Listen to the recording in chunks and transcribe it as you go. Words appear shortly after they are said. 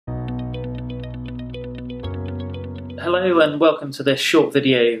Hello and welcome to this short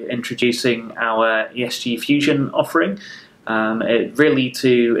video introducing our ESG Fusion offering. It really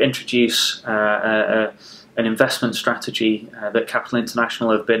to introduce an investment strategy that Capital International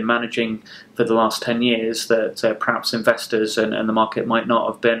have been managing for the last 10 years that perhaps investors and the market might not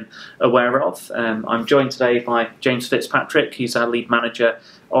have been aware of. I'm joined today by James Fitzpatrick, who's our lead manager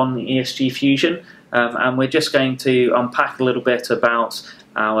on ESG Fusion, and we're just going to unpack a little bit about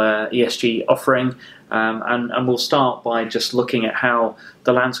our ESG offering. And we'll start by just looking at how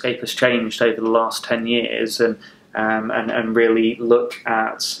the landscape has changed over the last 10 years and really look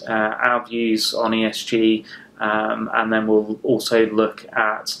at our views on ESG, and then we'll also look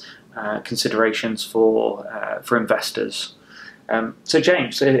at considerations for investors. So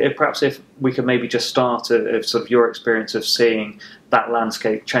James, perhaps if we could maybe just start at sort of your experience of seeing that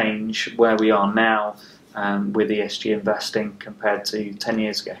landscape change, where we are now with ESG investing compared to 10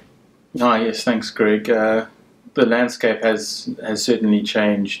 years ago. Oh, yes, thanks, Greg. The landscape has certainly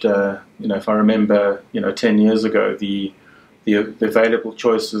changed. If I remember, 10 years ago, the available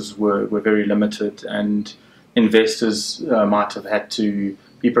choices were very limited, and investors might have had to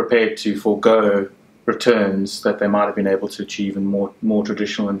be prepared to forego returns that they might have been able to achieve in more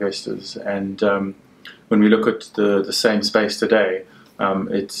traditional investors. And when we look at the same space today,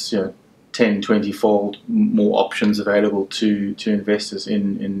 it's 10, 20-fold more options available to investors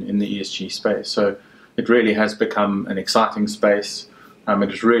in the ESG space. So it really has become an exciting space. It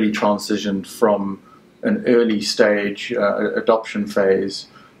has really transitioned from an early stage adoption phase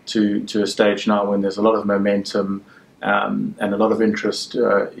to a stage now when there's a lot of momentum and a lot of interest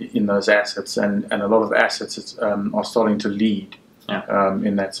in those assets, and a lot of assets are starting to lead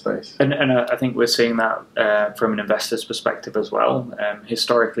in that space. And I think we're seeing that from an investor's perspective as well.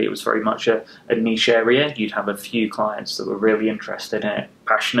 Historically, it was very much a niche area. You'd have a few clients that were really interested in it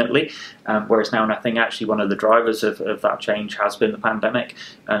passionately, whereas now, and I think actually one of the drivers of that change has been the pandemic,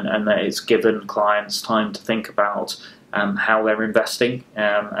 and that it's given clients time to think about how they're investing,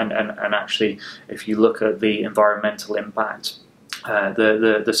 and actually, if you look at the environmental impact,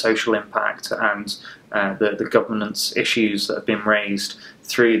 the social impact, and the governance issues that have been raised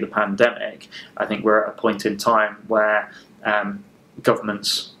through the pandemic, I think we're at a point in time where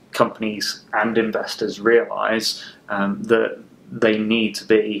governments, companies and investors realise that they need to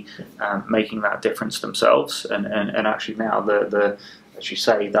be making that difference themselves, and actually now as you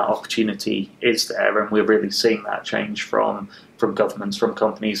say, that opportunity is there, and we're really seeing that change from governments, from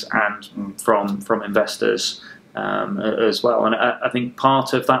companies, and from investors as well. And I think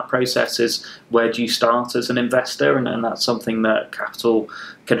part of that process is, where do you start as an investor, and that's something that Capital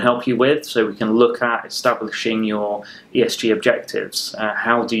can help you with. So we can look at establishing your ESG objectives.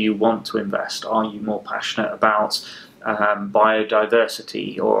 How do you want to invest? Are you more passionate about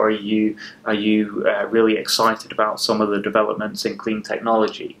biodiversity, or are you really excited about some of the developments in clean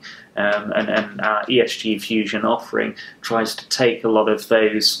technology? And our ESG Fusion offering tries to take a lot of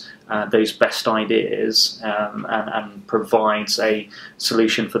those best ideas and provides a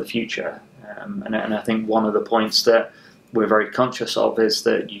solution for the future. And I think one of the points that we're very conscious of is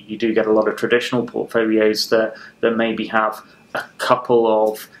that you do get a lot of traditional portfolios that maybe have a couple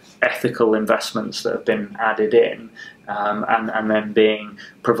of ethical investments that have been added in, and then being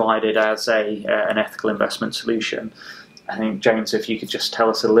provided as an ethical investment solution. I think, James, if you could just tell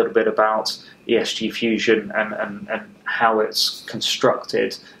us a little bit about ESG Fusion and how it's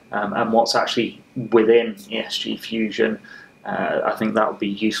constructed, and what's actually within ESG Fusion, I think that would be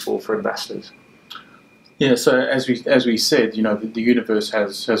useful for investors. Yeah, so as we said, the universe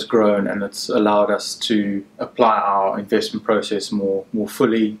has grown, and it's allowed us to apply our investment process more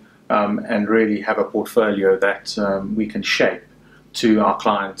fully, and really have a portfolio that we can shape to our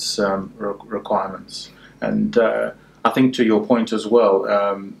clients' requirements. And I think, to your point as well,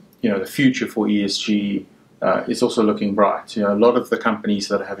 the future for ESG is also looking bright. A lot of the companies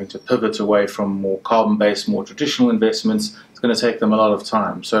that are having to pivot away from more carbon-based, more traditional investments, it's going to take them a lot of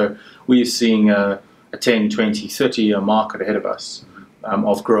time. So we're seeing a 10, 20, 30-year market ahead of us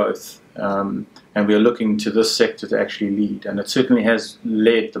of growth, and we are looking to this sector to actually lead. And it certainly has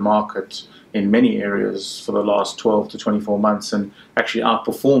led the market in many areas for the last 12 to 24 months, and actually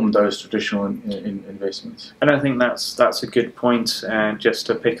outperformed those traditional investments. And I think that's a good point, just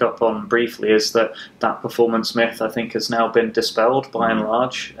to pick up on briefly, is that performance myth, I think, has now been dispelled by and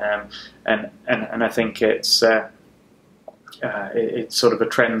large, and I think it's sort of a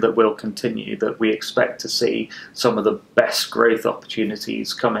trend that will continue, that we expect to see some of the best growth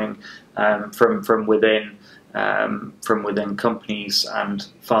opportunities coming from within companies and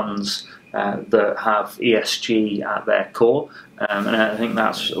funds that have ESG at their core, and I think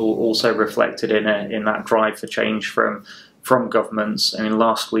that's also reflected in that drive for change from governments. I mean,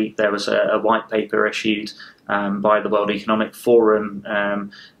 last week there was a white paper issued by the World Economic Forum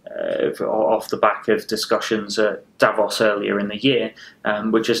off the back of discussions at Davos earlier in the year,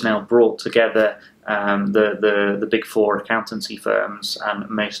 which has now brought together the big four accountancy firms and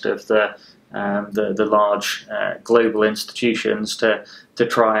most of the large global institutions to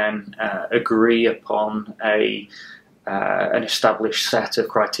try and agree upon an established set of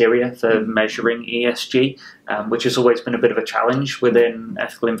criteria for measuring ESG, which has always been a bit of a challenge within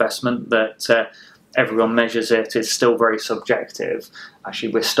ethical investment, that everyone measures it. It's still very subjective.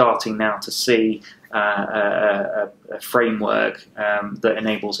 Actually, we're starting now to see a framework that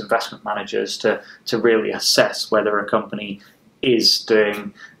enables investment managers to really assess whether a company is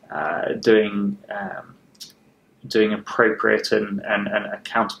doing appropriate and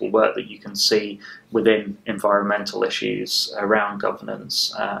accountable work that you can see within environmental issues around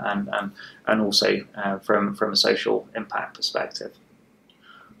governance, and also from a social impact perspective.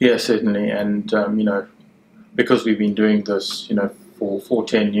 Yeah, certainly, and because we've been doing this, for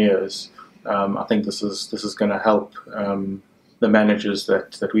 10 years, I think this is going to help the managers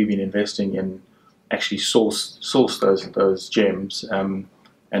that we've been investing in actually source those gems,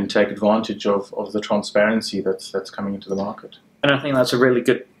 and take advantage of the transparency that's coming into the market. And I think that's a really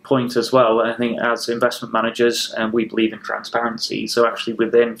good point as well. I think as investment managers, we believe in transparency. So actually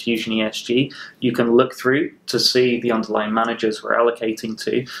within Fusion ESG, you can look through to see the underlying managers we're allocating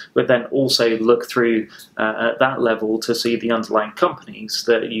to, but then also look through at that level to see the underlying companies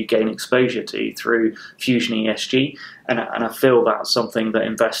that you gain exposure to through Fusion ESG. And I feel that's something that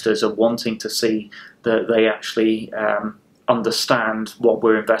investors are wanting to see, that they actually understand what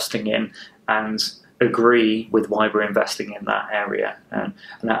we're investing in and agree with why we're investing in that area. And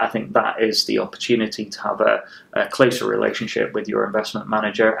I think that is the opportunity to have a closer relationship with your investment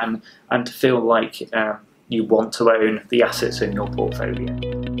manager, and to feel like you want to own the assets in your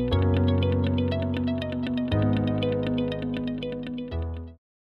portfolio.